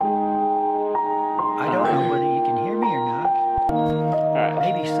I don't know whether you can hear me or not. Alright.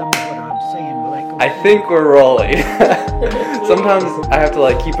 Maybe some of what I'm saying will echo. I think we're rolling. Sometimes I have to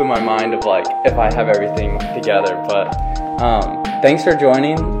like keep in my mind of like if I have everything together, but thanks for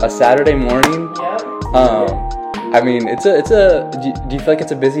joining a Saturday morning. Yep. I mean, it's a. Do you feel like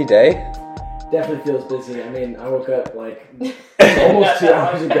it's a busy day? Definitely feels busy. I mean, I woke up like almost 2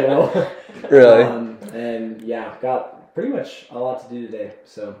 hours ago. Really? And yeah, got pretty much a lot to do today,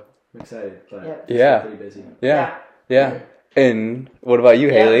 so I'm excited. But Yep. it's Yeah. pretty busy. Yeah. And what about you,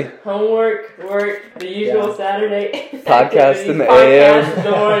 Haley? Homework, work, the usual Yeah. Saturday. Podcast in the Podcast AM. in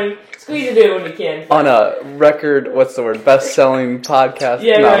the morning. Squeeze it in when you can. On a record, what's the word? Best-selling podcast.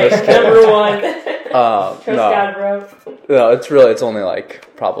 Yeah, No, right. just kidding. Number one. Trust no. God, bro. No, it's only like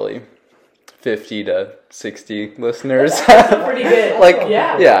probably 50 to 60 listeners. That's pretty good. Like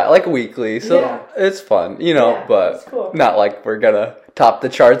yeah. like weekly. So Yeah. it's fun, you know, Yeah, but that's cool. not like we're gonna top the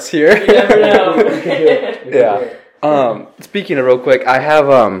charts here. You never know. We can do it. We can Yeah. do it. Speaking of real quick, I have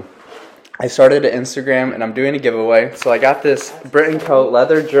I started an Instagram and I'm doing a giveaway. So I got this Brit & Co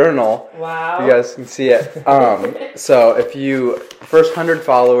leather journal. Wow. You guys can see it. So if you first 100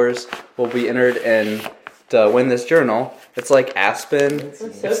 followers will be entered in to win this journal. It's like aspen.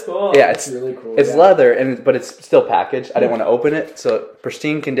 That's so cool. Yeah, It's really cool. it's yeah. leather but it's still packaged. I didn't want to open it, so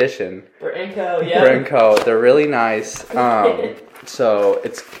pristine condition. Brit & Co. Yeah. Brit & Co. They're really nice. So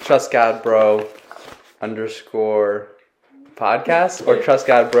it's Trust God Bro _ podcast or Trust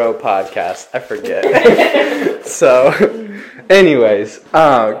God Bro podcast. I forget. So, anyways,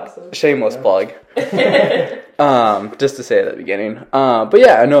 Awesome. shameless plug. Just to say at the beginning. But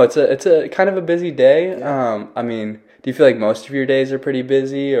yeah, I know it's a kind of a busy day. I mean, do you feel like most of your days are pretty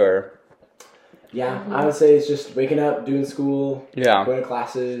busy or? Yeah, I would say it's just waking up, doing school, Yeah. going to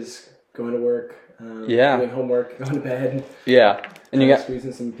classes, going to work, Yeah. doing homework, going to bed. Yeah. And you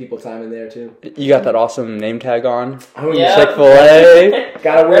squeezing some people time in there too. got that awesome name tag on. Oh, Yeah. Chick-fil-A.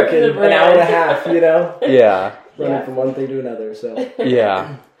 Gotta work Repping in the an hour and a brand. half, you know? Yeah. Running Yeah. from one thing to another, so.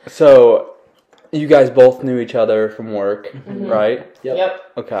 Yeah. So, you guys both knew each other from work, right? Yep.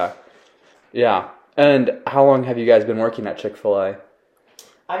 Okay. Yeah. And how long have you guys been working at Chick-fil-A?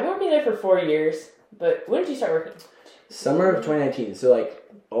 I've been working there for 4 years, but when did you start working? Summer of 2019, so like,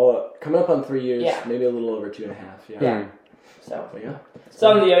 coming up on 3 years, Yeah. maybe a little over 2.5, yeah. Yeah. So But yeah,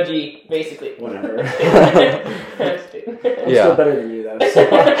 I'm the OG, basically. whatever. I'm Yeah. Still better than you, though. So.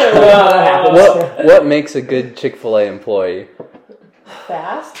 Wow. What makes a good Chick-fil-A employee?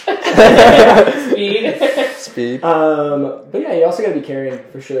 Fast. Speed. Speed? But yeah, you also gotta be caring,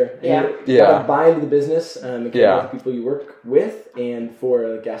 for sure. Yeah. You gotta buy into the business, and care Yeah. about the people you work with, and for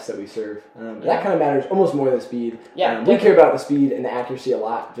the guests that we serve. That kind of matters almost more than speed. Yeah, we care about the speed and the accuracy a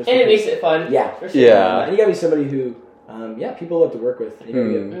lot. Just And it because- makes it fun. Yeah. For sure. Yeah. And you gotta be somebody who, people love to work with. You gotta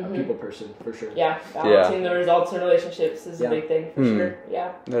be a Mhm. people person, for sure. Yeah, balancing the results and relationships is a Yeah. big thing, for sure. Yeah.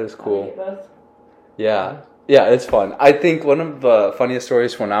 That is I cool. like it both. Yeah. Yeah, it's fun. I think one of the funniest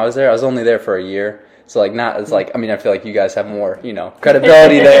stories when I was there, I was only there for a year. So, like, not as, like, I mean, I feel like you guys have more,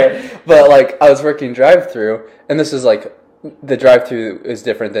 credibility there. But, like, I was working drive-thru, and this is, like, the drive-thru is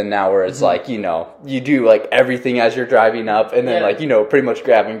different than now where it's, like, you do, like, everything as you're driving up, and then, Yeah. like, pretty much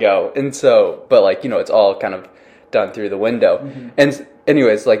grab and go. And so, but, like, it's all kind of done through the window. And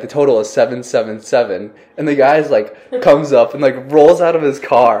anyways, like, the total is 777, and the guy's, like, comes up and, like, rolls out of his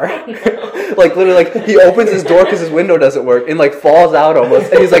car. Like, literally, like, he opens his door because his window doesn't work and, like, falls out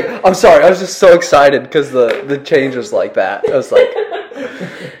almost. And he's like, I'm sorry, I was just so excited because the change was like that. I was like,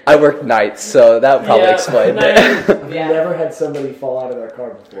 I worked nights, so that would probably explain it. I've Yeah. never had somebody fall out of their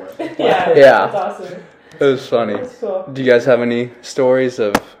car before. Yeah. Yeah. That's awesome. It was funny. That's cool. Do you guys have any stories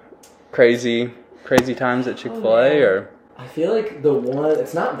of crazy times at Chick-fil-A, or? I feel like the one,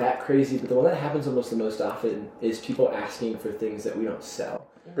 it's not that crazy, but the one that happens almost the most often is people asking for things that we don't sell.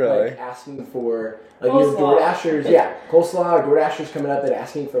 Really? Like asking for, like, Coleslaw. DoorDashers, coleslaw, or DoorDashers coming up and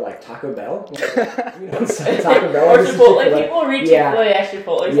asking for, like, Taco Bell. Like, we don't sell Taco Bell. Or This is Chipotle. Chick-fil-A. People read Yeah. Chick-fil-A as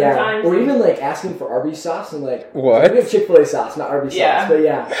Chipotle Yeah, sometimes. or even, like, asking for Arby's sauce and, like, What? we have Chick-fil-A sauce, not Arby's Yeah. sauce, but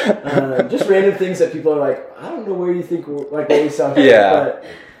yeah. Just random things that people are like, I don't know where you think, like, what we sell here, Yeah. but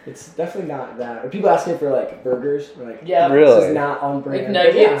it's definitely not that. Or people asking for, like, burgers, or, like, Yeah. this Really? is not on brand.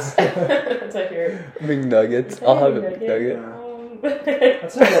 Like But nuggets. yeah. That's my favorite. McNuggets. I'll have a McNugget.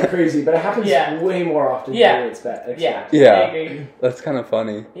 That's not that crazy, but it happens Yeah. way more often Yeah. than you expect. Yeah. Yeah. I agree. That's kind of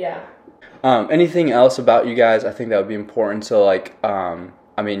funny. Yeah. Anything else about you guys? I think that would be important. So, like,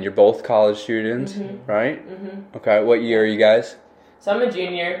 I mean, you're both college students, right? Mm-hmm. Okay. What year are you guys? So I'm a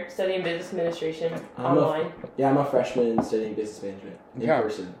junior studying business administration online I'm a freshman studying business management in Yeah.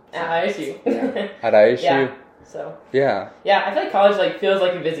 person. at ISU. Yeah. At ISU? Yeah. So Yeah. yeah, I feel like college like feels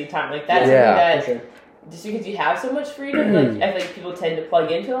like a busy time. Like that's Yeah. something For that sure. just because you have so much freedom, like I feel like people tend to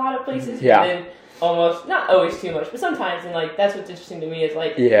plug into a lot of places. Yeah. But then almost not always too much, but sometimes, and like that's what's interesting to me is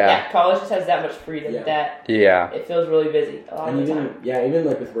like Yeah. college just has that much freedom Yeah. that Yeah. it feels really busy a lot And of the even time. even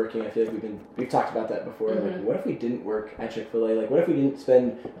like with working, I feel like we've talked about that before. Like, what if we didn't work at Chick-fil-A? Like, what if we didn't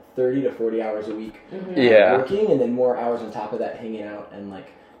spend 30 to 40 hours a week Yeah. working, and then more hours on top of that hanging out and like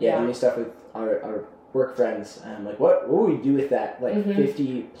Yeah. doing stuff with our work friends? Like, what would we do with that? Like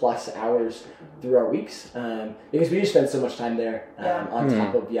 50 plus hours through our weeks? Because we just spend so much time there on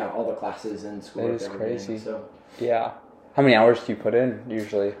top of all the classes and school. That is crazy. So Yeah. How many hours do you put in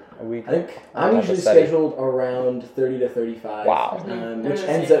usually a week? I think I'm usually study. scheduled around 30 to 35. Wow. Which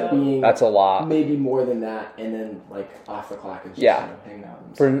ends up being That's a lot. maybe more than that, and then like off the clock is just hanging out.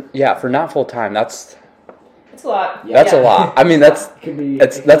 And For not full time, that's It's a lot. Yeah. a lot. I mean, that's it could be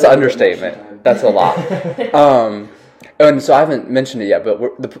that's it could an be a bit much understatement. sometimes. That's a lot. And so I haven't mentioned it yet, but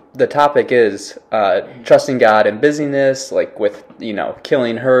the topic is trusting God and busyness, like with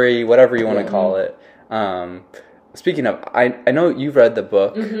killing hurry, whatever you want to call it. Speaking of, I know you've read the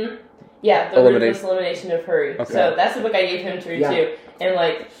book. Yeah, the Ruthless Elimination of Hurry. Okay. So that's the book I gave him to read Yeah. too. And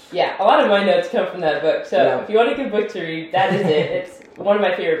a lot of my notes come from that book. So if you want a good book to read, that is it. It's one of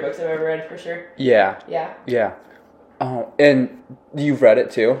my favorite books I've ever read for sure. Yeah. Yeah. Oh, and you've read it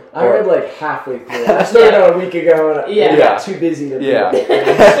too? I read like halfway through. I started out a week ago, and I got too busy to read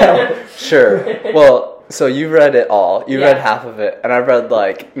it. Sure. Well, so you read it all. You read half of it, and I read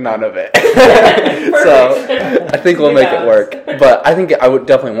like none of it. So I think we'll make it work. But I think I would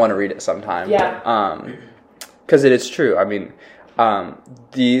definitely want to read it sometime. Yeah. Because it is true. I mean,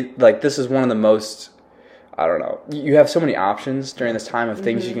 this is one of the most. I don't know. You have so many options during this time of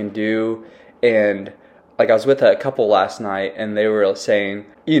things you can do, and like I was with a couple last night, and they were saying,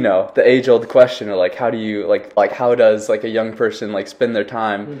 the age-old question of like, how do you like how does like a young person like spend their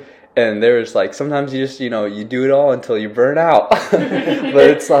time? And there's like sometimes you just you do it all until you burn out. But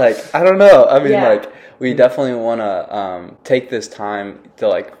it's like I don't know. I mean like we definitely want to take this time to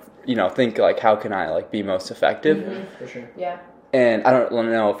like think like how can I like be most effective? For sure. Yeah. And I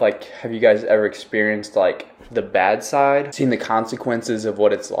don't know if like have you guys ever experienced like the bad side, seeing the consequences of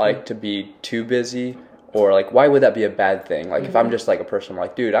what it's like to be too busy, or like why would that be a bad thing? Like if I'm just like a person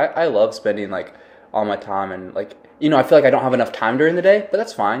like dude, I love spending like all my time and like I feel like I don't have enough time during the day, but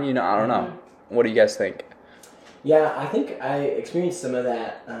that's fine. I don't know. What do you guys think? Yeah, I think I experienced some of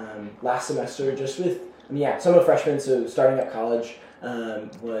that last semester just with, so I'm a freshman, so starting up college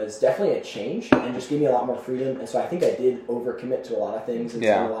was definitely a change and just gave me a lot more freedom. And so I think I did overcommit to a lot of things and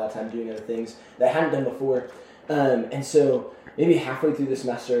spend a lot of time doing other things that I hadn't done before. And so maybe halfway through the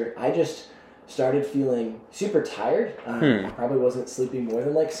semester, I just started super tired. I probably wasn't sleeping more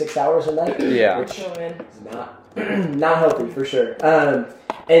than like 6 hours a night, which is not healthy for sure.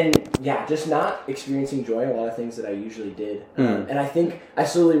 And just not experiencing joy in a lot of things that I usually did. And I think I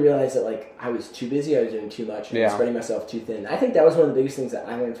slowly realized that like I was too busy, I was doing too much, and spreading myself too thin. I think that was one of the biggest things that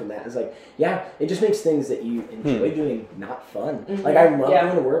I learned from that is like, it just makes things that you enjoy doing not fun. Like I love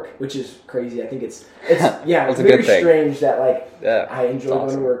going to work, which is crazy. I think it's it's very strange that like I enjoy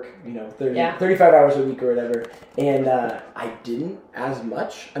going to work, 35 hours a week or whatever. And I didn't as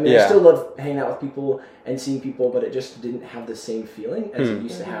much. I mean, I still love hanging out with people and seeing people, but it just didn't have the same feeling as it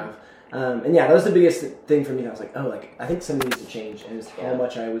used to have. And that was the biggest thing for me. I was like, I think something needs to change. And it was how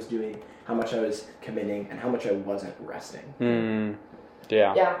much I was doing, how much I was committing, and how much I wasn't resting.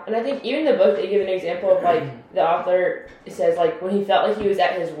 Yeah, and I think even the book, they give an example of like the author says like when he felt like he was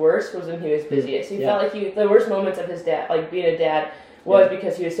at his worst was when he was busiest. He felt like the worst moments of his dad, like being a dad, was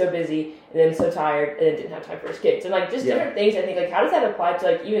because he was so busy and then so tired and then didn't have time for his kids and like just different things. I think like how does that apply to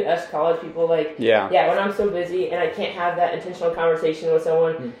like even us college people? Like when I'm so busy and I can't have that intentional conversation with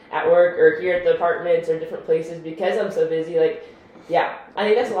someone at work or here at the apartments or different places because I'm so busy. Like I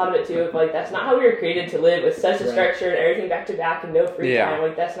think that's a lot of it too. Like that's not how we were created to live with such a structure and everything back to back and no free time.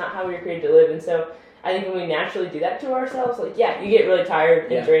 Like that's not how we were created to live. And so I think when we naturally do that to ourselves, like you get really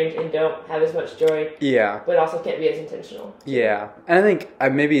tired and drained and don't have as much joy. But also can't be as intentional. And I think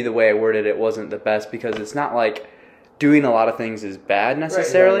maybe the way I worded it wasn't the best because it's not like doing a lot of things is bad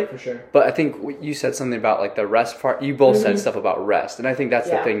necessarily. Right, for sure. But I think you said something about like the rest part. You both said stuff about rest, and I think that's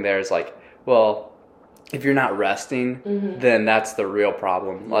the thing. There is like, well, if you're not resting, then that's the real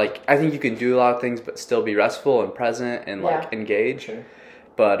problem. Like I think you can do a lot of things, but still be restful and present and like engage. Sure.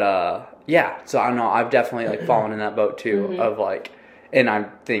 But so I don't know. I've definitely like fallen in that boat too of like, and I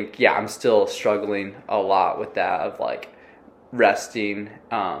think I'm still struggling a lot with that of like resting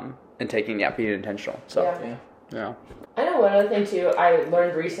and taking being intentional. So Yeah. I know one other thing too I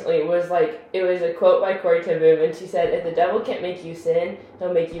learned recently was like, it was a quote by Corrie ten Boom, and she said, if the devil can't make you sin,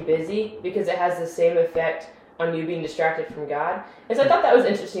 he'll make you busy, because it has the same effect on you being distracted from God. And so I thought that was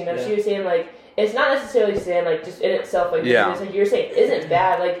interesting, that she was saying like, it's not necessarily sin, like just in itself, like Yeah. like you're saying, isn't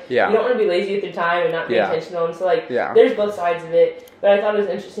bad, like Yeah. you don't want to be lazy with your time and not be Yeah. intentional, and so like Yeah. there's both sides of it, but I thought it was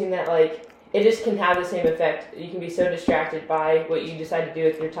interesting that like it just can have the same effect. You can be so distracted by what you decide to do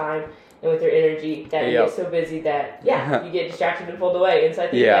with your time and with your energy that you Yep. get so busy that you get distracted and pulled away. And so I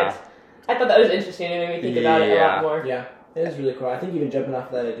think I thought that was interesting, and it made me think about it a lot more. Yeah, it is really cool. I think even jumping off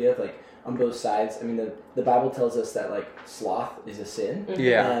of that idea of like on both sides, I mean the Bible tells us that like sloth is a sin.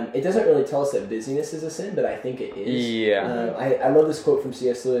 Yeah. It doesn't really tell us that busyness is a sin, but I think it is. Yeah. I love this quote from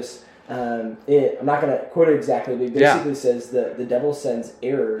C.S. Lewis. I'm not going to quote it exactly, but it basically says that the devil sends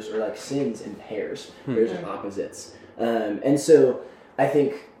errors or like sins in pairs. Pairs of opposites. And so I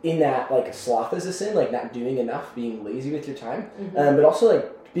think in that, like sloth is a sin, like not doing enough, being lazy with your time, but also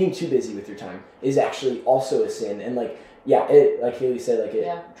like being too busy with your time is actually also a sin. And like, it, like Haley said, like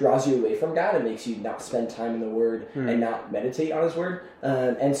it draws you away from God and makes you not spend time in the Word and not meditate on His Word.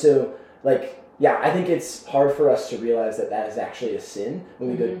 And so like, I think it's hard for us to realize that that is actually a sin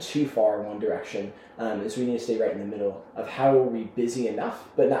when we go too far in one direction. Is we need to stay right in the middle of how are we busy enough,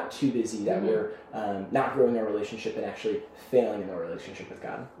 but not too busy that we're not growing our relationship and actually failing in our relationship with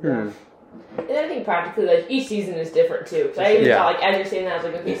God. And I think practically, like each season is different too. So I even thought, like as you're saying that, I was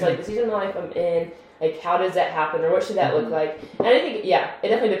like, okay, so like the season of my life I'm in, like how does that happen, or what should that look like? And I think, it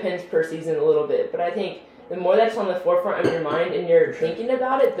definitely depends per season a little bit. But I think the more that's on the forefront of your mind and you're thinking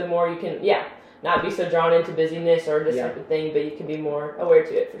about it, the more you can, not be so drawn into busyness or this type of thing, but you can be more aware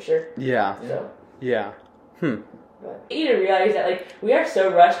to it for sure. So. But you need to realize that like we are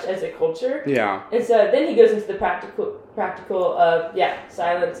so rushed as a culture. And so then he goes into the practical of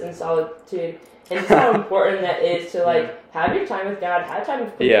silence and solitude, and just how important that is to like have your time with God, have time of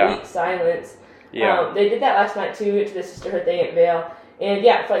complete silence. They did that last night too. We went to the sisterhood thing at Vail, and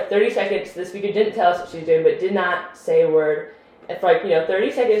for like 30 seconds the speaker didn't tell us what she was doing, but did not say a word. And for like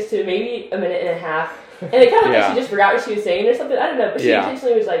 30 seconds to maybe a minute and a half, and it kind of like she just forgot what she was saying or something. I don't know, but she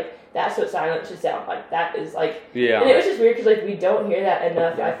intentionally was like, that's what silence should sound like. That is like, and it was just weird because like we don't hear that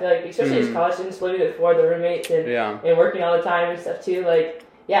enough. I feel like, especially as college students, living with 4 other roommates and working all the time and stuff too. Like,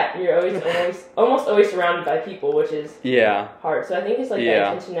 you're almost always surrounded by people, which is hard. So I think it's like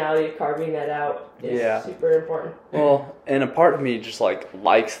that intentionality of carving that out is super important. Well, and a part of me just like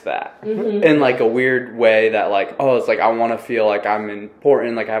likes that in like a weird way that like, oh, it's like I want to feel like I'm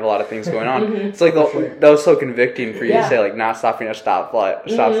important, like I have a lot of things going on. It's like that was so convicting for you to say like not stopping at stop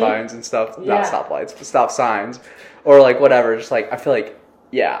signs and stuff, not stoplights, but stop signs, or like whatever. Just like I feel like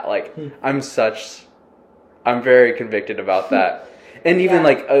I'm very convicted about that. And even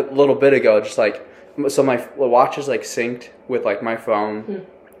like a little bit ago, just like, so my watch is like synced with like my phone.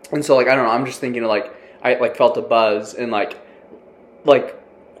 And so like, I don't know, I'm just thinking of like, I like felt a buzz and like,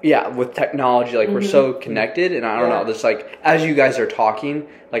 with technology, like we're so connected, and I don't know, just like, as you guys are talking,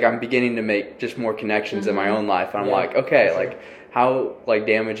 like I'm beginning to make just more connections in my own life. And I'm like, okay, like how like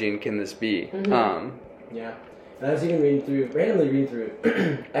damaging can this be? And I was even randomly reading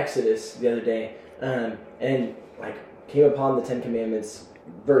through Exodus the other day, and like came upon the 10 Commandments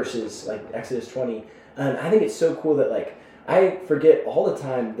verses, like Exodus 20. And I think it's so cool that like, I forget all the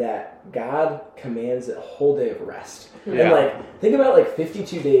time that God commands a whole day of rest. And like, think about like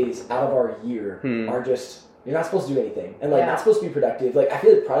 52 days out of our year are just, you're not supposed to do anything. And like, not supposed to be productive. Like, I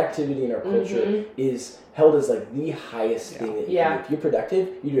feel like productivity in our culture is held as like the highest thing that you can do. If you're productive,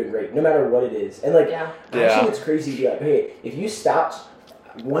 you're doing great, no matter what it is. And like, I think it's crazy to be like, hey, if you stopped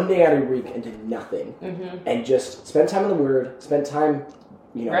one day out of your week and did nothing and just spend time in the Word, spend time,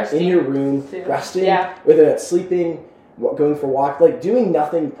 resting in your room, resting, whether that's sleeping, going for a walk, like doing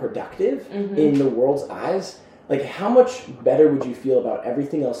nothing productive in the world's eyes, like how much better would you feel about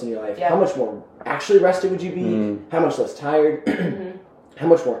everything else in your life? How much more actually rested would you be? How much less tired? How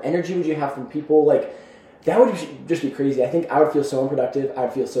much more energy would you have from people? Like, that would just be crazy. I think I would feel so unproductive. I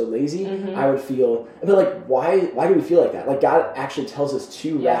would feel so lazy. I would feel, but like, why do we feel like that? Like, God actually tells us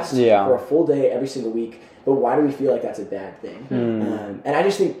to rest for a full day every single week, but why do we feel like that's a bad thing? And I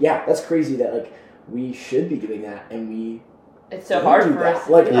just think, that's crazy that like we should be doing that, and it's so hard for us.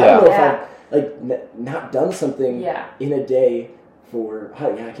 Like, I don't know if I've like not done something in a day for,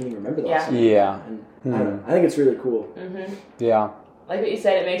 I can't even remember the last time. And I don't know. I think it's really cool. Like what you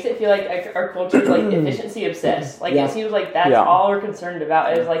said, it makes it feel like our culture is like efficiency obsessed. Like it seems like that's all we're concerned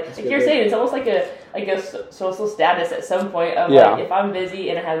about. Is like you're saying, it's almost like a social status at some point of like, if I'm busy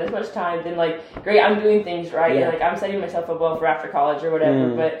and I have this much time, then like great, I'm doing things right, and like I'm setting myself up well for after college or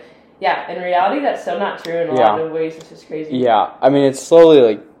whatever. But in reality, that's so not true in a lot of ways, which is crazy. Yeah, I mean, it's slowly,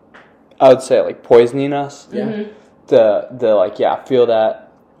 like, I would say, like, poisoning us. Yeah. To feel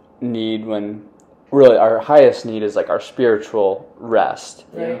that need when really our highest need is, like, our spiritual rest.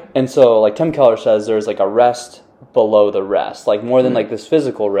 Right. And so, like, Tim Keller says there's, like, a rest below the rest, like, more than, like, this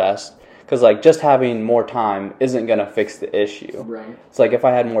physical rest, because, like, just having more time isn't going to fix the issue. Right. It's like, if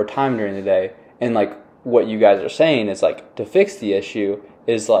I had more time during the day, and, like, what you guys are saying is, like, to fix the issue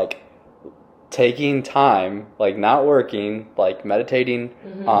is, like, taking time, like, not working, like, meditating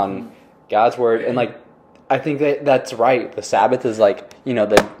on God's word, and, like, I think that's right. The Sabbath is, like, you know,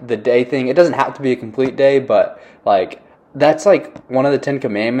 the day thing. It doesn't have to be a complete day, but, like, that's, like, one of the 10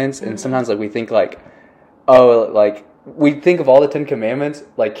 Commandments, and sometimes, like, we think, like, oh, like, we think of all the 10 Commandments,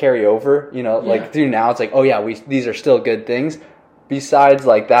 like, carry over, you know, like, through now, it's like, oh, yeah, these are still good things, besides,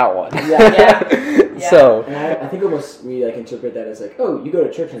 like, that one. So, and I think almost we, like, interpret that as, like, oh, you go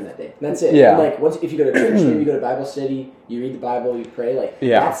to church on that day. And that's it. Yeah. And, like, if you go to church, maybe you go to Bible study, you read the Bible, you pray, like,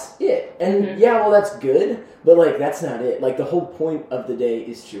 that's it. And, that's good, but, like, that's not it. Like, the whole point of the day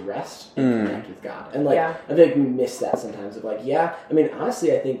is to rest and connect with God. And, like, I feel like we miss that sometimes of, like, I mean,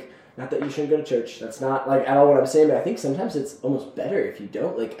 honestly, I think, not that you shouldn't go to church. That's not, like, at all what I'm saying, but I think sometimes it's almost better if you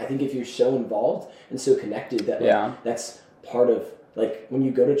don't. Like, I think if you're so involved and so connected that, like, that's part of, like, when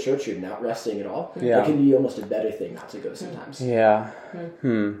you go to church, you're not resting at all. It can be almost a better thing not to go sometimes. Yeah.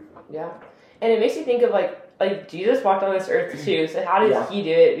 And it makes you think of, like Jesus walked on this earth too, so how did he do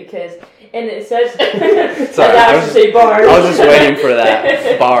it? Because, and it says, sorry, I was say bars. I was just waiting for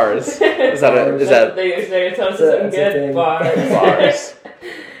that. Bars. Is that they're telling us some good bars.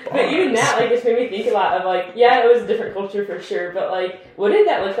 But even that, like, just made me think a lot of, like, it was a different culture for sure, but, like, what did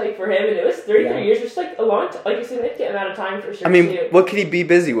that look like for him? And it was 33 years, just, like, a long, like, a significant amount of time for sure, I mean, too. what could he be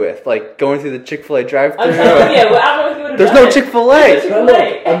busy with? Like, going through the Chick-fil-A drive-thru? I'm telling you, I don't know if he would have There's done no Chick-fil-A! But,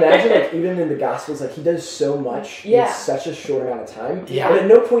 like, imagine, like, even in the Gospels, like, he does so much in such a short amount of time, but at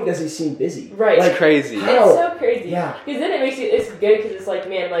no point does he seem busy. Right. Like, crazy. It's so crazy. Yeah. Because then it makes you, it's good because it's like,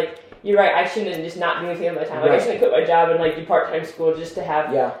 man, like, you're right, I shouldn't just not do anything on my time. Like, I shouldn't quit my job and, like, do part-time school just to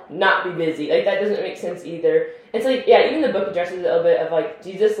have not be busy. Like, that doesn't make sense either. It's like, even the book addresses a little bit of, like,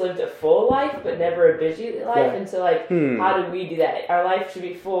 Jesus lived a full life, but never a busy life. And so, like, how do we do that? Our life should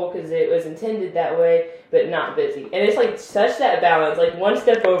be full because it was intended that way, but not busy. And it's, like, such that balance. Like, one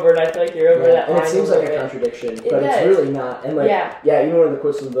step over, and I feel like you're over that line. And it seems like a contradiction, but it's really not. And, like, even one of the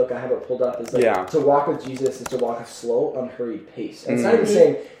quotes in the book, I have it pulled up, is, like, to walk with Jesus is to walk a slow, unhurried pace. And it's not even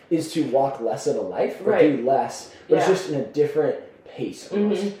saying is to walk less of a life or do less, but it's just in a different pace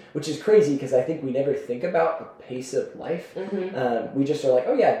almost, which is crazy because I think we never think about a pace of life. We just are like,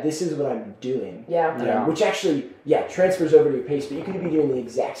 oh yeah, this is what I'm doing. Which actually, transfers over to your pace, but you could be doing the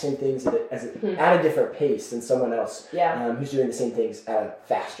exact same things at a different pace than someone else who's doing the same things at a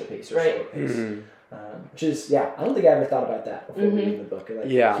faster pace or slower pace. Which is, I don't think I ever thought about that before reading the book, or like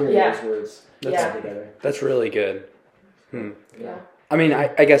hearing those words together. That's really good. I mean,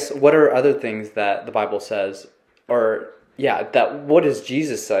 I guess, what are other things that the Bible says, or, what does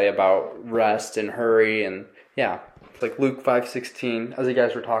Jesus say about rest and hurry, and, like Luke 5:16, as you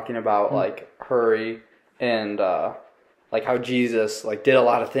guys were talking about, like, hurry, and, like, how Jesus, like, did a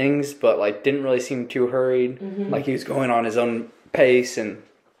lot of things, but, like, didn't really seem too hurried, like, he was going on his own pace, and,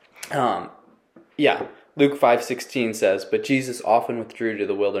 Luke 5:16 says, but Jesus often withdrew to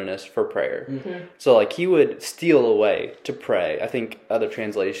the wilderness for prayer. So, like, he would steal away to pray. I think other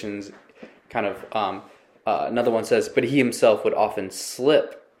translations kind of, another one says, but he himself would often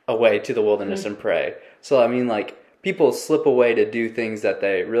slip away to the wilderness and pray. So, I mean, like, people slip away to do things that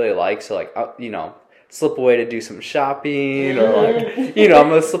they really like. So, like, slip away to do some shopping, or, like, I'm going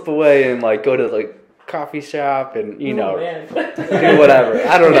to slip away and, like, go to, like, coffee shop and do whatever.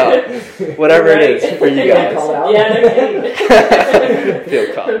 I don't know. Whatever it is for you guys.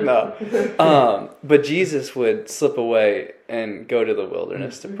 Feel called. No. But Jesus would slip away and go to the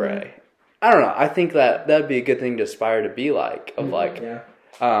wilderness to pray. I don't know. I think that'd be a good thing to aspire to be like. Of like,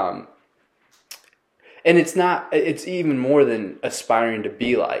 and it's even more than aspiring to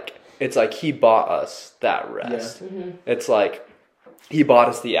be like. It's like he bought us that rest. It's like he bought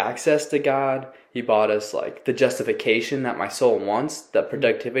us the access to God. He bought us, like, the justification that my soul wants, the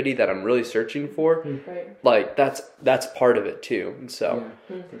productivity that I'm really searching for. Like, that's part of it, too. And so,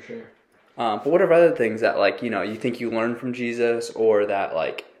 for sure. But what are other things that, like, you think you learn from Jesus, or that,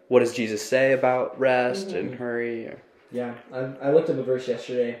 like, what does Jesus say about rest and hurry? Or? Yeah, I looked up a verse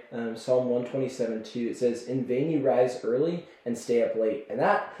yesterday, Psalm 127:2. It says, "In vain you rise early and stay up late." And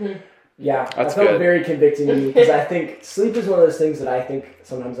that... That's felt good. very convicting to me, because I think sleep is one of those things that I think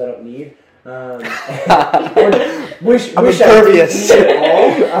sometimes I don't need. Wish I'm I impervious. didn't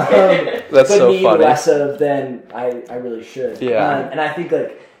need it all. That's but so need funny. less of than I really should. Yeah. And I think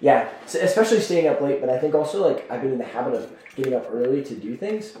like especially staying up late, but I think also like I've been in the habit of getting up early to do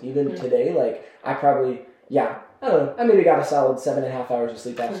things. Even today, like I probably I don't know. I maybe got a solid 7.5 hours of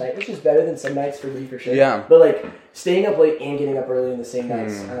sleep last night, which is better than some nights for me for sure. Yeah. But like staying up late and getting up early in the same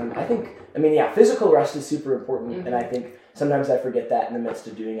nights, I think. I mean, physical rest is super important, and I think sometimes I forget that in the midst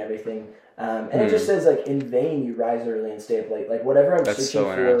of doing everything. And it just says like in vain you rise early and stay up late. Like whatever I'm That's searching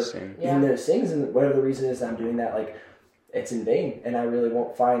so for interesting. in those things, and whatever the reason is I'm doing that, like it's in vain, and I really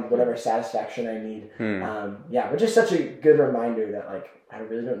won't find whatever satisfaction I need. But just such a good reminder that like I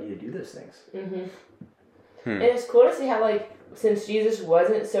really don't need to do those things. And it's cool to see how like since Jesus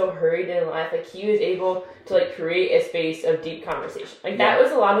wasn't so hurried in life, like he was able to like create a space of deep conversation. Like that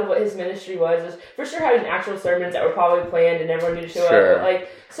was a lot of what his ministry was for sure having actual sermons that were probably planned and everyone knew to show up. But like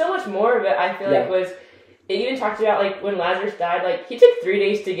so much more of it I feel like was it even talked about like when Lazarus died, like he took 3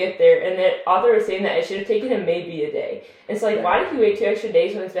 days to get there, and the author was saying that it should have taken him maybe a day. And it's like why did he wait 2 extra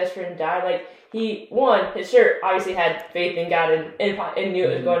days when his best friend died? Like he obviously had faith in God and knew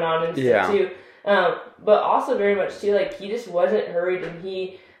it was going on and stuff too. But also very much too, like he just wasn't hurried, and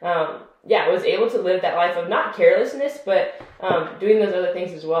he, was able to live that life of not carelessness, but doing those other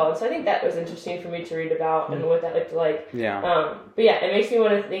things as well. And so I think that was interesting for me to read about and what that looked like. But it makes me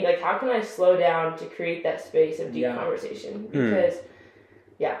want to think like, how can I slow down to create that space of deep conversation? Because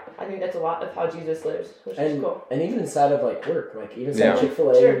I think that's a lot of how Jesus lives, which is cool. And even inside of like work, like even inside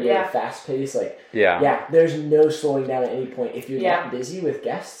Chick-fil-A, you're fast paced, like there's no slowing down at any point. If you're not busy with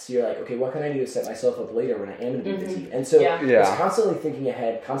guests, you're like, okay, what can I do to set myself up later when I am going to be busy? And so it's constantly thinking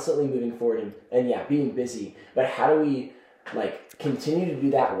ahead, constantly moving forward, and being busy. But how do we like continue to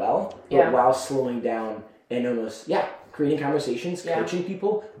do that well, but while slowing down and almost creating conversations, coaching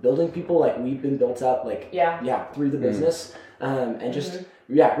people, building people like we've been built up, like through the business, and just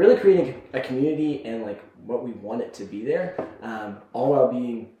really creating a community and like what we want it to be there, all while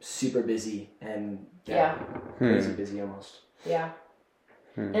being super busy and crazy busy almost.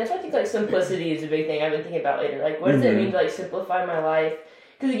 And that's why I think like simplicity is a big thing I've been thinking about later. Like what does it mean to like simplify my life?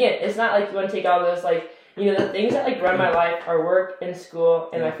 Because again, it's not like you want to take all those like the things that like run my life are work and school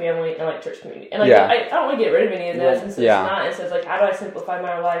and my family and like church community. And like I don't want to get rid of any of those. And so it's not. It says like how do I simplify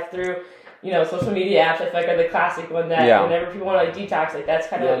my life through social media apps? I feel like are the classic one that whenever people want to like detox, like that's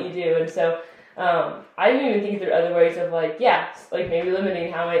kind of what you do. And so I didn't even think through other ways of like maybe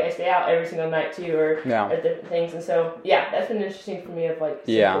limiting how I stay out every single night too, or different things. And so that's been interesting for me of like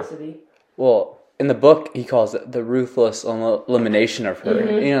simplicity. Well, in the book he calls it the ruthless elimination of her.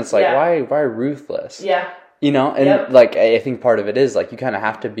 It's like why ruthless? And like I think part of it is like you kind of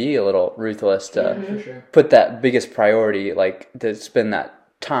have to be a little ruthless to put that biggest priority, like to spend that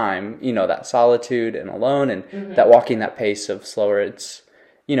time, that solitude and alone, and that walking that pace of slower. It's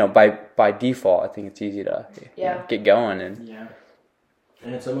by default I think it's easy to get going and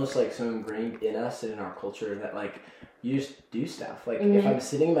it's almost like so ingrained in us and in our culture that like you just do stuff. Like if I'm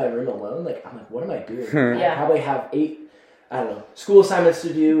sitting in my room alone, like I'm like, what am I doing? I probably have 8 school assignments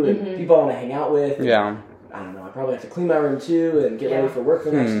to do and people I want to hang out with. And, I don't know, I probably have to clean my room too and get ready for work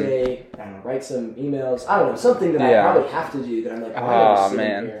the next day. I don't know, write some emails. I don't know, something that I probably have to do that I'm like, I'm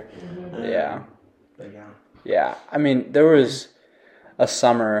sitting here. I mean, there was a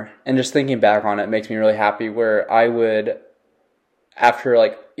summer, and just thinking back on it makes me really happy, where I would, after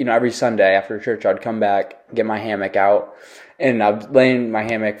like, every Sunday after church, I'd come back, get my hammock out, and I'd lay in my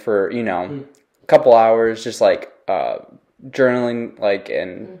hammock for, a couple hours, just like journaling, like,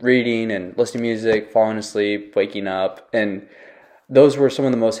 and reading and listening to music, falling asleep, waking up. And those were some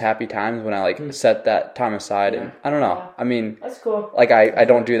of the most happy times when I like set that time aside. And I don't know. I mean, that's cool. Like I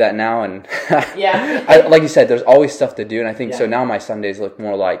don't do that now, and like you said, there's always stuff to do, and I think so now my Sundays look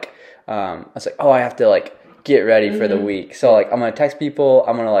more like I was like, I have to like get ready for the week. So like I'm gonna text people,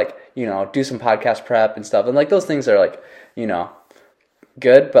 I'm gonna like do some podcast prep and stuff, and like those things are like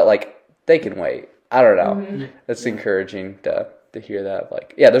good, but like they can wait. I don't know. It's encouraging to hear that.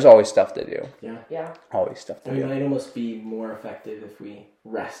 Like, there's always stuff to do. Always stuff to do. It might almost be more effective if we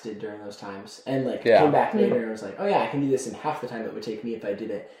rested during those times and like came back later and was like, I can do this in half the time it would take me if I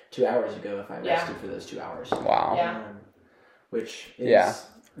did it 2 hours ago if I rested for those 2 hours. Wow. Which is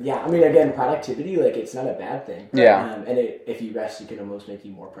I mean, again, productivity, like, it's not a bad thing. And if you rest, you can almost make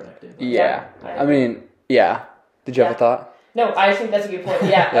you more productive. I mean, Did you have a thought? No, I just think that's a good point.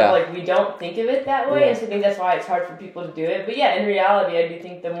 Like we don't think of it that way, and so I think that's why it's hard for people to do it. But in reality, I do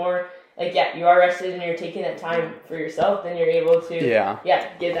think the more like you are rested and you're taking that time for yourself, then you're able to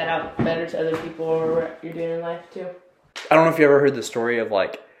give that out better to other people or what you're doing in life too. I don't know if you ever heard the story of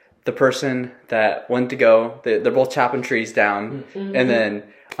like the person that went to go, they're both chopping trees down, and then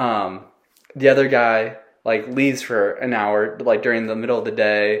the other guy like leaves for an hour, like during the middle of the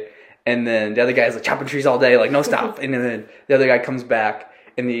day, and then the other guy's like chopping trees all day, like no stop, and then the other guy comes back.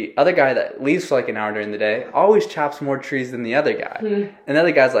 And the other guy that leaves for like an hour during the day always chops more trees than the other guy. And the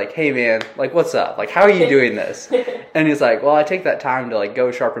other guy's like, hey man, like what's up? Like how are you doing this? And he's like, well, I take that time to like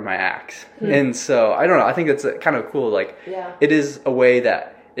go sharpen my axe. And so I don't know, I think it's kind of cool. Like it is a way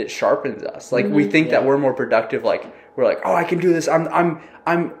that it sharpens us. Like we think that we're more productive. Like we're like, oh, I can do this. I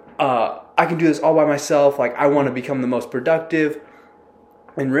can do this all by myself. Like I want to become the most productive.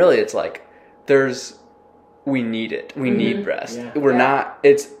 And really it's like we need it. We need rest. We're not,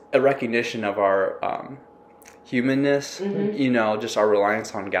 it's a recognition of our humanness, you know, just our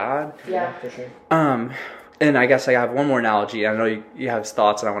reliance on God. Yeah, for sure. And I guess I have one more analogy. I know you have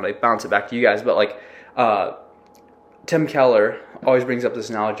thoughts and I want to bounce it back to you guys, but like Tim Keller always brings up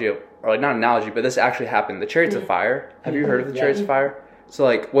this analogy of, or like not analogy, but this actually happened. The Chariots of Fire. Have you heard of the Chariots of Fire? So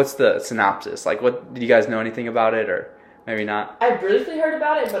like what's the synopsis? Like what, do you guys know anything about it or maybe not? I briefly heard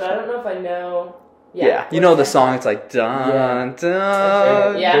about it, but I don't know if I know. Yeah, you know the song. It's like dun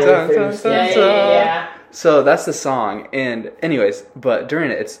dun Yeah. dun dun dun. Yeah. So that's the song. And anyways, but during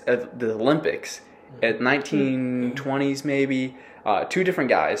it, it's at the Olympics at 1920s maybe. Two different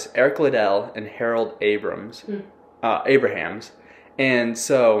guys, Eric Liddell and Harold Abrahams. And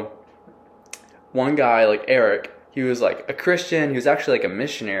so one guy like Eric, he was like a Christian. He was actually like a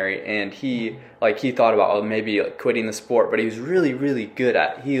missionary, and he thought about maybe like quitting the sport, but he was really, really good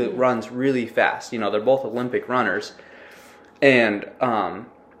at it. He runs really fast. You know, they're both Olympic runners. And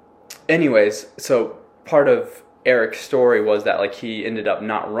anyways, so part of Eric's story was that like he ended up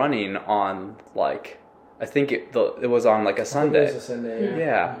not running on like, I think it was on like a Sunday. It was a Sunday.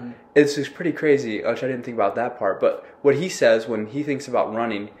 Yeah. It's just pretty crazy, which I didn't think about that part. But what he says when he thinks about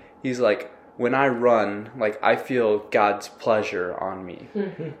running, he's like, when I run, like I feel God's pleasure on me.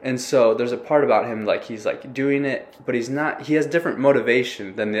 And so there's a part about him like he's like doing it, but he has different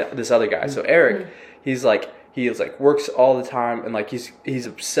motivation than this other guy. So Eric, he works all the time and like he's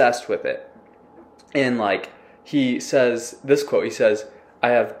obsessed with it. And like he says this quote, he says, I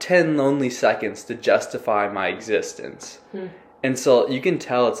have 10 lonely seconds to justify my existence. And so you can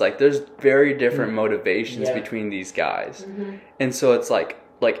tell it's like there's very different motivations between these guys. And so it's like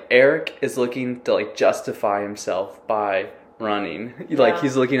Eric is looking to like justify himself by running. Like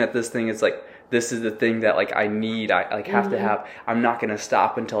he's looking at this thing, it's like this is the thing that like I need, I like have to have. I'm not going to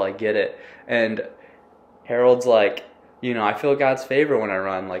stop until I get it. And Harold's like, you know, I feel God's favor when I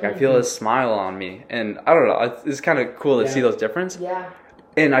run. Like I feel his smile on me. And I don't know, it's kind of cool to see those differences. Yeah.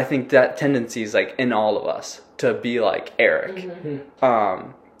 And I think that tendency is like in all of us to be like Eric.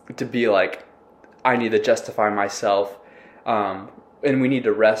 To be like, I need to justify myself. And we need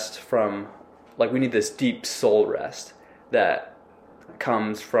to rest from, like we need this deep soul rest that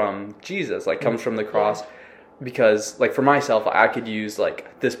comes from Jesus, like comes from the cross. Because like for myself, I could use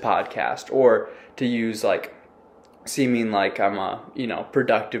like this podcast or to use like seeming like I'm a, you know,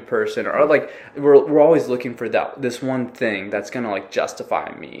 productive person or like we're always looking for this one thing that's going to like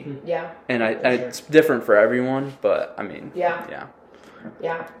justify me. Yeah. And it's different for everyone, but I mean, yeah.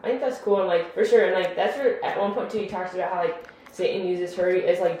 I think that's cool. And like for sure. And like that's where at one point too, you talked about how like Satan uses hurry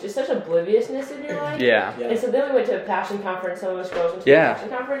as like just such obliviousness in your life. Yeah. And so then we went to a passion conference. Some of us girls went to a passion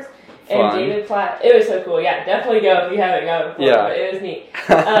conference. And David Platt, it was so cool. Yeah, definitely go if you haven't gone before. But it was neat.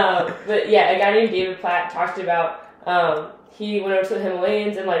 But yeah, a guy named David Platt talked about he went over to the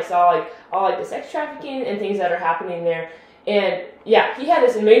Himalayas and like saw like all like the sex trafficking and things that are happening there. And yeah, he had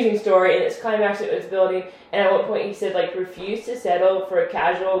this amazing story and its climax it was building. And at one point he said like refuse to settle for a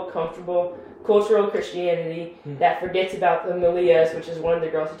casual, comfortable, cultural Christianity that forgets about the Himalayas, which is one of the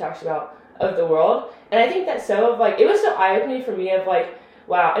girls he talks about of the world. And I think that's so like it was so eye opening for me of like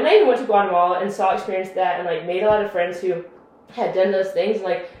wow. And I even went to Guatemala and experienced that and like made a lot of friends who had done those things. And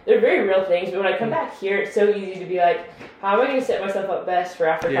like they're very real things. But when I come back here, it's so easy to be like, how am I going to set myself up best for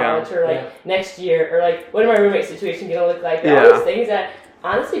after college or like next year or like what are my roommate situation going to look like? All those things that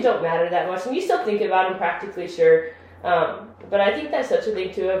honestly don't matter that much. And you still think about them practically, sure. But I think that's such a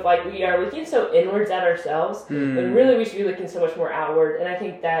thing too of like we are looking so inwards at ourselves, but really we should be looking so much more outward. And I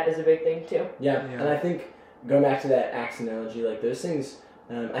think that is a big thing too. Yeah. And I think going back to that axe analogy, like those things.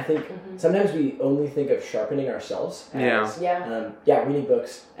 I think sometimes we only think of sharpening ourselves as reading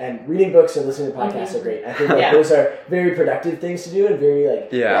books. And reading books and listening to podcasts are great. I think those are very productive things to do and very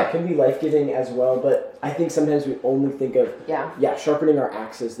can be life-giving as well. But I think sometimes we only think of sharpening our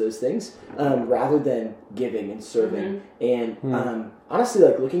axe as those things rather than giving and serving. And honestly,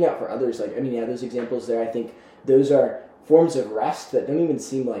 like looking out for others, like I mean, those examples there, I think those are forms of rest that don't even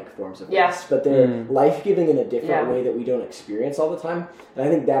seem like forms of Yeah. rest, but they're Mm. life-giving in a different Yeah. way that we don't experience all the time. And I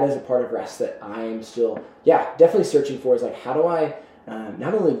think that is a part of rest that I'm still, definitely searching for, is like, how do I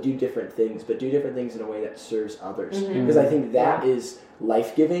not only do different things, but do different things in a way that serves others? Mhm. Because I think that is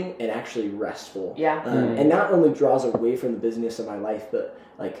life-giving and actually restful. Yeah. And not only draws away from the busyness of my life, but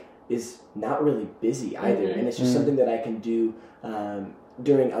like is not really busy either. Mhm. And it's just Mm. something that I can do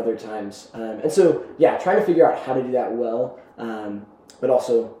during other times. And so, trying to figure out how to do that well, but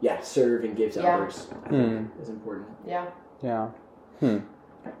also, serve and give to Yeah. others, I think is important. Yeah. Yeah.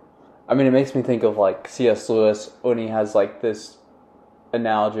 I mean, it makes me think of like C.S. Lewis when he has like this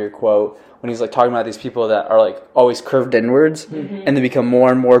analogy or quote when he's like talking about these people that are like always curved inwards, Mhm. and they become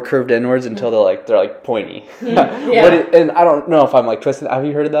more and more curved inwards until they're like pointy. Yeah. And I don't know if I'm like twisting. Have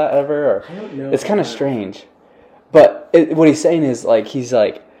you heard of that ever? Or, I don't know. it's kind of strange. But what he's saying is like he's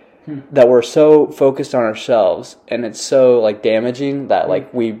like that we're so focused on ourselves, and it's so like damaging that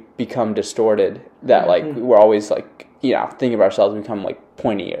like we become distorted. That like we're always like thinking of ourselves and become like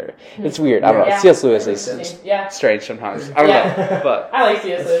pointier. It's weird. I don't know. Yeah. C.S. Lewis is Interesting. Yeah. strange sometimes. I don't know, but I like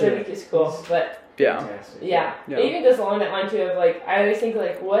C.S. Lewis. I That's think he's cool, but yeah. Fantastic. yeah. Yeah. It even goes along that line too of like I always think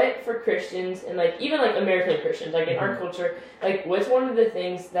like what for Christians and like even like American Christians like in our culture like what's one of the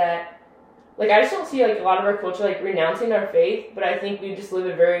things that like I just don't see like a lot of our culture like renouncing our faith, but I think we just live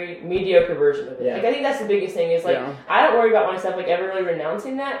a very mediocre version of it. Yeah. Like I think that's the biggest thing is like Yeah. I don't worry about myself like ever really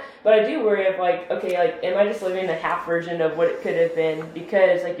renouncing that, but I do worry of like okay like am I just living a half version of what it could have been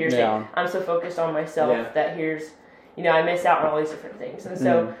because like you're Yeah. saying I'm so focused on myself Yeah. that here's I miss out on all these different things. And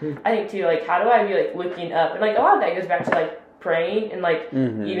so Mhm. I think too, like, how do I be like looking up? And like a lot of that goes back to like praying and like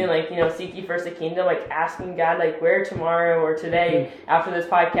Mhm. even like, seek ye first the kingdom, like asking God like where tomorrow or today after this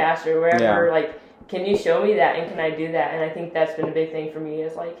podcast or wherever, Yeah. like, can you show me that and can I do that? And I think that's been a big thing for me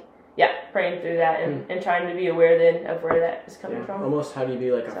is like, praying through that and trying to be aware then of where that is coming from. Almost how do you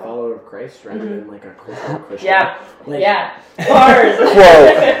be like a So. follower of Christ rather than like a cultural Christian? Yeah. Like, Yeah. Bars.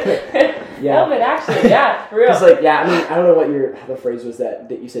 No, but actually, for real. Because I don't know what the phrase was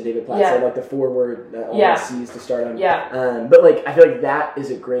that you said David Platt said, like the 4-word that all C's to start on. Yeah. But like I feel like that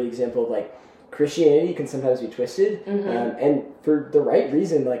is a great example of like Christianity can sometimes be twisted, and for the right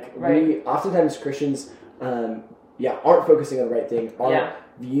reason. Like we oftentimes Christians, aren't focusing on the right thing, aren't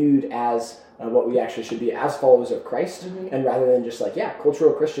viewed as what we actually should be as followers of Christ, and rather than just like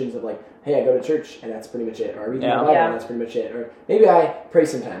cultural Christians of like, hey, I go to church and that's pretty much it, or I read the Bible and that's pretty much it, or maybe I pray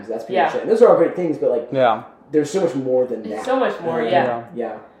sometimes, that's pretty much it. And those are all great things, but like there's so much more than that. So much more, which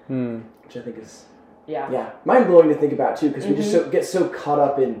I think is mind blowing to think about too, because we just get so caught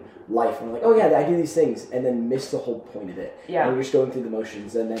up in life and we're like, oh yeah, I do these things, and then miss the whole point of it. And you're just going through the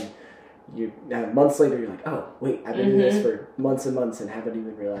motions, and then you months later you're like, oh wait, I've been doing this for months and months and haven't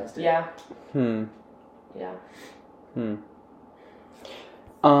even realized it.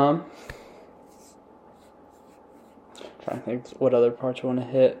 Trying to think what other parts I want to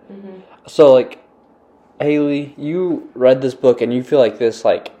hit. So like Haley, you read this book and you feel like this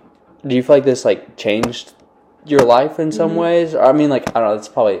like do you feel like this like changed your life in some ways? Or, I mean, like, I don't know, it's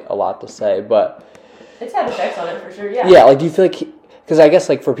probably a lot to say, but it's had effects on it for sure. Yeah, like, do you feel like because I guess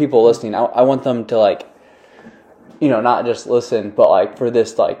like for people listening, I want them to like not just listen, but like for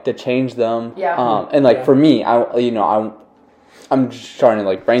this like to change them. And like for me, I'm just trying to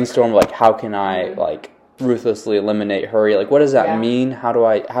like brainstorm like how can I like ruthlessly eliminate hurry, like what does that mean, how do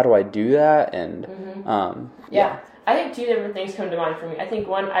I do that? And I think two different things come to mind for me. I think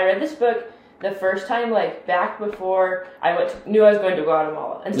one, I read this book the first time like back before I knew I was going to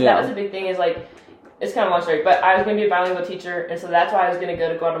Guatemala, and so that was a big thing. Is like it's kind of a long story, but I was going to be a bilingual teacher, and so that's why I was going to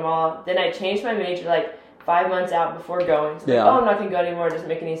go to Guatemala. Then I changed my major like 5 months out before going. So I'm not going to go anymore. It doesn't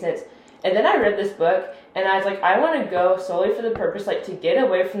make any sense. And then I read this book, and I was like, I want to go solely for the purpose, like, to get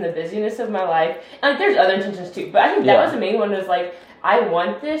away from the busyness of my life. And, like, there's other intentions, too. But I think that was the main one, was, like, I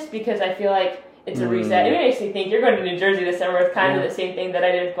want this because I feel like it's a reset. It makes me think you're going to New Jersey this summer with kind of the same thing that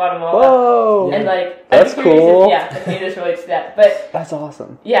I did with Guatemala. Whoa! And, like, that's cool. If maybe this relates to that. But that's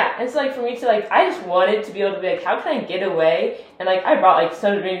awesome. Yeah, and so, like, for me to, like, I just wanted to be able to be like, how can I get away? And, like, I brought, like,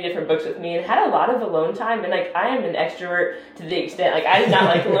 so many different books with me and had a lot of alone time. And, like, I am an extrovert to the extent, like, I did not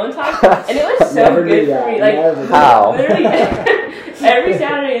like alone time. And it was so good for me. Like, how? Literally, every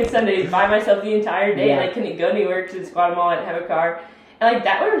Saturday and Sunday by myself the entire day. And I couldn't go anywhere because it's Guatemala, I didn't have a car. And, like,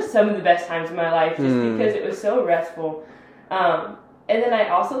 that were some of the best times of my life just because it was so restful. And then I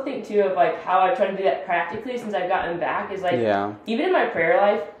also think, too, of, like, how I try to do that practically since I've gotten back is, like, even in my prayer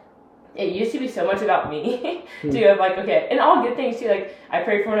life, it used to be so much about me, too, of, like, okay, and all good things, too, like, I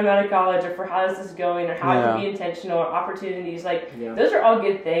pray for when I'm out of college or for how this is going or how I can be intentional or opportunities, like, those are all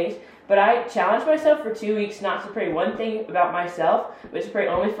good things. But I challenged myself for 2 weeks not to pray one thing about myself, but to pray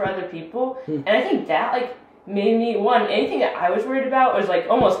only for other people. And I think that like made me anything that I was worried about was like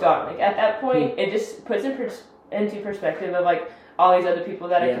almost gone. Like at that point, it just puts into perspective of like all these other people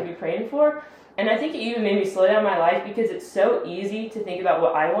that I can be praying for. And I think it even made me slow down my life because it's so easy to think about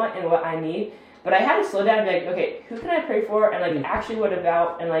what I want and what I need. But I had to slow down and be like, okay, who can I pray for? And like, actually, what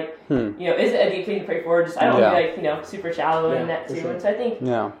about? And like, you know, is it a deep thing to pray for? Just I don't want to be like, you know, super shallow in that too. Sure. And so I think,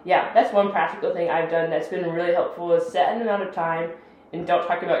 that's one practical thing I've done that's been really helpful is set an amount of time and don't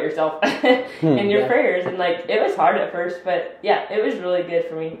talk about yourself in your prayers. And like, it was hard at first, but yeah, it was really good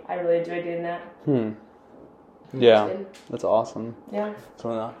for me. I really enjoyed doing that. Yeah, that's awesome. Yeah, it's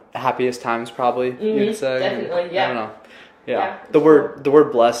one of the happiest times probably. You'd say. Definitely, yeah. I don't know. Yeah. The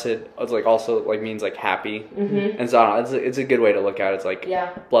word blessed is like also like means like happy, and so I don't know, it's a good way to look at it. It's like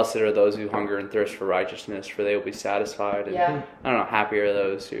blessed are those who hunger and thirst for righteousness, for they will be satisfied. And I don't know, happy are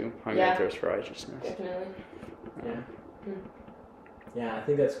those who hunger and thirst for righteousness. Definitely. Yeah, I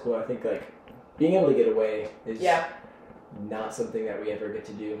think that's cool. I think like being able to get away is not something that we ever get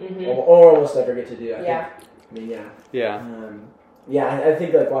to do, or almost never get to do. I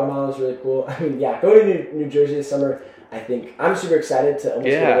think like Guatemala is really cool. I mean, going to New Jersey this summer, I think I'm super excited to almost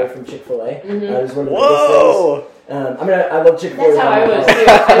get away from Chick-fil-A. It was one of the biggest things. I love Chick-fil-A. That's how I was too.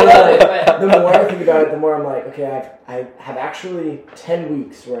 I love it. But the more I think about it, the more I'm like, okay, I have actually 10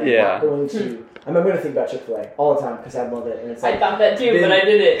 weeks where I'm not going to. I'm going to think about Chick-fil-A all the time because I love it. And it's like, I thought that too, but I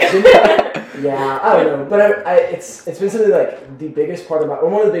didn't. I don't know, but it's been something like the biggest part of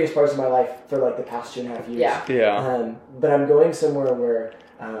one of the biggest parts of my life for like the past 2.5 years. But I'm going somewhere where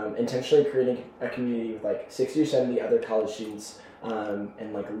intentionally creating a community with like 60 or 70 other college students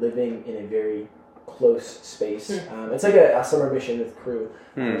and like living in a very close space. It's like a summer mission with Crew,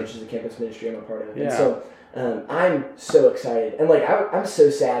 which is a campus ministry I'm a part of. And so I'm so excited, and like I'm so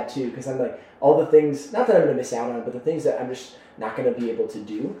sad too because I'm like all the things, not that I'm going to miss out on, but the things that I'm just not going to be able to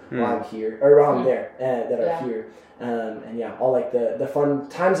do while I'm here or while I'm there that are here. And all like the fun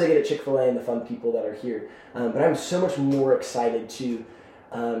times I get at Chick-fil-A and the fun people that are here. But I'm so much more excited to,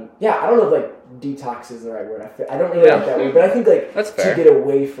 I don't know if like detox is the right word. I don't really like that word, but I think like to get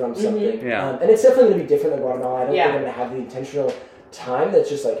away from something. And it's definitely going to be different than Guatemala. I don't think I'm going to have the intentional time that's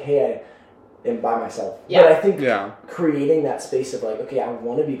just like, hey, I am by myself. But I think creating that space of like, okay, I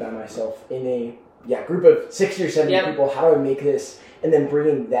want to be by myself in a group of 60 or 70 people. How do I make this? And then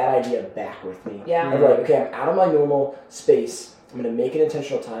bringing that idea back with me. Of like, okay, I'm out of my normal space. I'm going to make an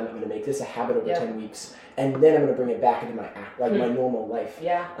intentional time. I'm going to make this a habit over 10 weeks. And then I'm going to bring it back into my my normal life.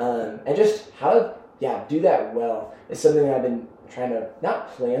 And just how to do that well is something that I've been trying to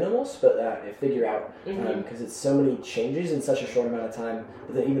not plan almost, but figure out because it's so many changes in such a short amount of time.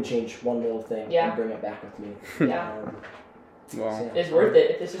 But then even change one little thing and bring it back with me. It's worth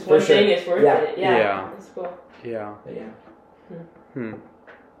it. If it's just one thing, it's worth it. It's cool.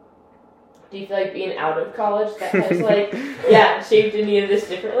 Do you feel like being out of college that has like shaped any of this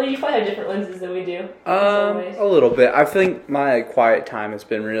differently? You probably have different lenses than we do. A little bit. I think my quiet time has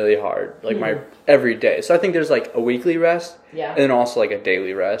been really hard, like my every day. So I think there's like a weekly rest, and then also like a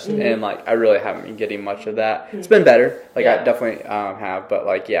daily rest, and like I really haven't been getting much of that. It's been better, like I definitely have, but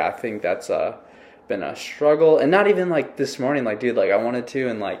like I think that's been a struggle, and not even like this morning, like dude, like I wanted to,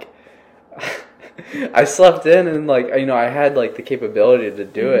 and like. I slept in and like I had like the capability to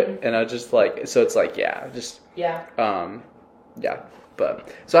do it, and I just like so it's like but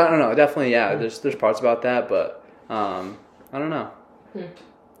so I don't know, definitely there's parts about that, but I don't know.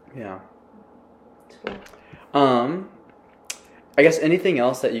 I guess anything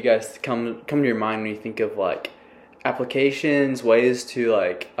else that you guys come to your mind when you think of like applications, ways to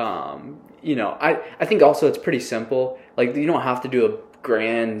like I think also it's pretty simple, like you don't have to do a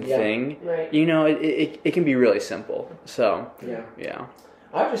grand thing, right? It can be really simple. So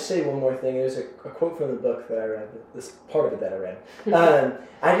I would just say one more thing. There's a quote from the book that I read, this part of it that I read.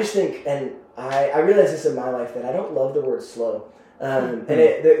 I just think, and I realized this in my life, that I don't love the word slow. And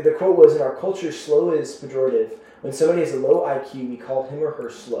the quote was, in our culture, slow is pejorative. When somebody has a low IQ, we call him or her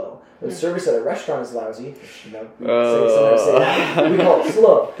slow. When service at a restaurant is lousy, which, sometimes say that, we call it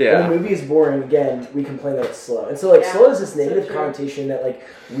slow. When the movie is boring, again, we complain that it's slow. And so, like, slow is this negative connotation that, like,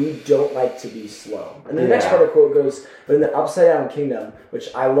 we don't like to be slow. And then the next part of the quote goes, but in the upside-down kingdom,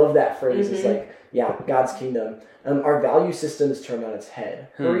 which I love that phrase, it's like, God's kingdom, our value system is turned on its head.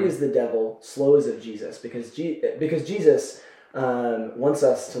 Hurry is the devil, slow is of Jesus. Because Jesus wants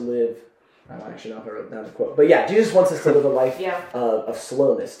us to live... Actually, I wrote down the quote. But Jesus wants us to live a life of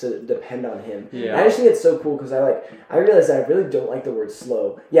slowness, to depend on Him. And I just think it's so cool because I realize that I really don't like the word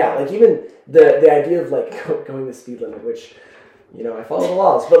slow. Like even the idea of like going the speed limit, which I follow the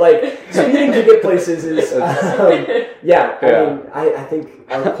laws. But like speeding to get places is, yeah. I mean, I think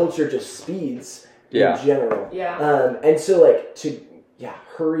our culture just speeds in general. Yeah. And so like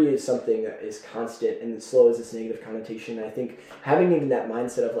hurry is something that is constant, and slow is this negative connotation. And I think having even that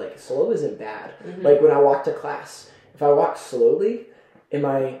mindset of like slow isn't bad. Mm-hmm. Like when I walk to class, if I walk slowly, am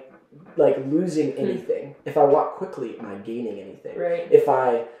I like losing anything? If I walk quickly, am I gaining anything? Right. If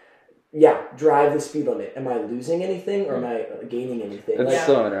I drive the speed limit, am I losing anything or am I gaining anything? It's like,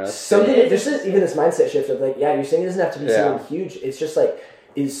 so interesting. something there's just even this mindset shift of like, you're saying it doesn't have to be something huge. It's just like,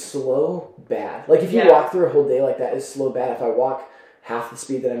 is slow bad? Like if you walk through a whole day like that, is slow bad? If I walk half the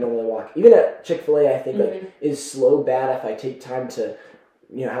speed that I normally walk, even at Chick-fil-A, I think like, is slow bad if I take time to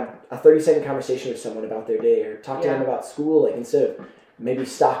have a 30-second conversation with someone about their day or talk to them about school, like instead of maybe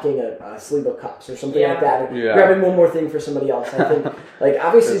stocking a sleeve of cups or something like that, and grabbing one more thing for somebody else. I think, like,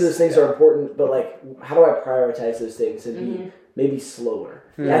 obviously those things are important, but like, how do I prioritize those things and be maybe slower?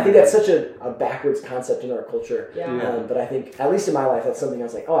 And I think that's such a backwards concept in our culture. But I think, at least in my life, that's something I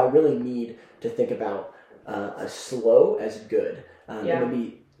was like, I really need to think about a slow as good. And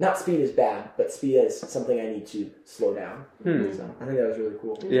maybe not speed is bad, but speed is something I need to slow down. So I think that was really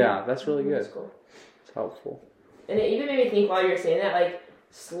cool. Yeah, that's really good. That's cool. It's helpful. And it even made me think while you were saying that, like,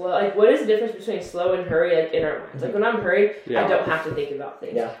 slow, like, what is the difference between slow and hurry, like, in our minds? Like, when I'm hurried, I don't have to think about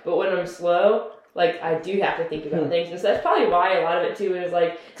things. But when I'm slow, like, I do have to think about things. And so that's probably why a lot of it, too, is,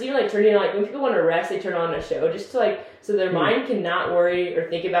 like, it's even, like, turning on, like, when people want to rest, they turn on a show just to, like, so their mind cannot worry or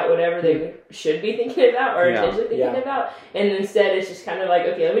think about whatever they should be thinking about or intentionally thinking about. And instead, it's just kind of like,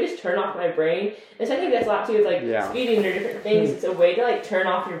 okay, let me just turn off my brain. And so I think that's a lot, too, with, like, speeding or different things. It's a way to, like, turn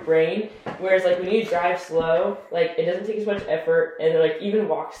off your brain. Whereas, like, when you drive slow, like, it doesn't take as much effort. And, like, even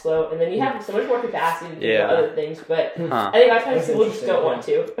walk slow. And then you have so much more capacity to do other things. But I think a lot of times people just don't want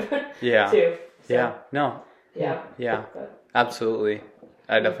to. Too. So, Yeah. No. Yeah. Yeah. Absolutely.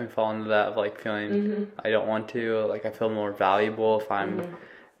 I definitely fall into that of like feeling I don't want to. Like I feel more valuable if I'm,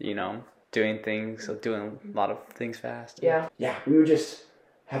 doing a lot of things fast. Yeah. Yeah. We would just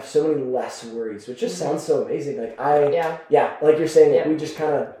have so many less worries, which just sounds so amazing. Like like you're saying, like, we just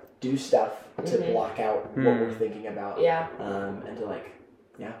kind of do stuff to block out what we're thinking about. Yeah. And to like,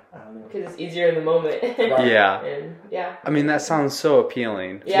 I don't know. Because it's easier in the moment. Yeah. And, I mean, that sounds so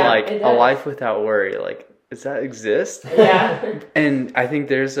appealing. Yeah, like it a does. life without worry. Like, does that exist? Yeah. And I think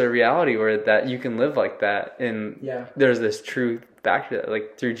there's a reality where that you can live like that, and there's this truth back to that,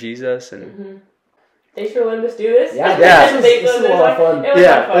 like through Jesus. And Thanks for letting us do this. Yeah. This was a lot of fun. It was a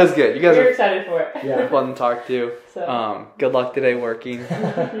lot of fun. It was good. You guys We're are excited for it. Yeah. fun to talk to. So. Good luck today working.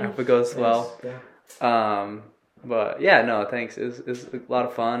 I hope it goes well. Yeah. But yeah, no, thanks. It was a lot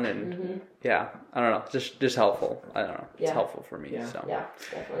of fun, and I don't know, just helpful. I don't know, it's helpful for me. Yeah. So Yeah,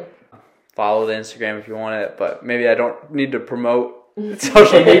 definitely. follow the Instagram if you want it, but maybe I don't need to promote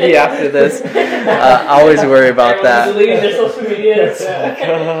social media after this. I always worry about that. Deleting their social media.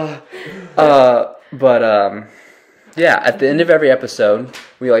 At the end of every episode,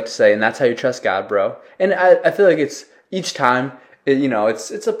 we like to say, and that's how you trust God, bro. And I feel like it's each time,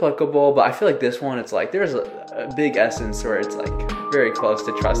 it's applicable, but I feel like this one, it's like there's a big essence where it's like very close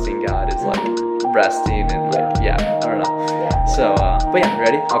to trusting God. It's like resting and like, I don't know. Yeah. So,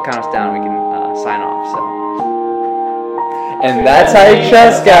 ready? I'll count us down. We can sign off. So, and that's how you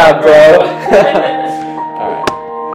trust God, bro.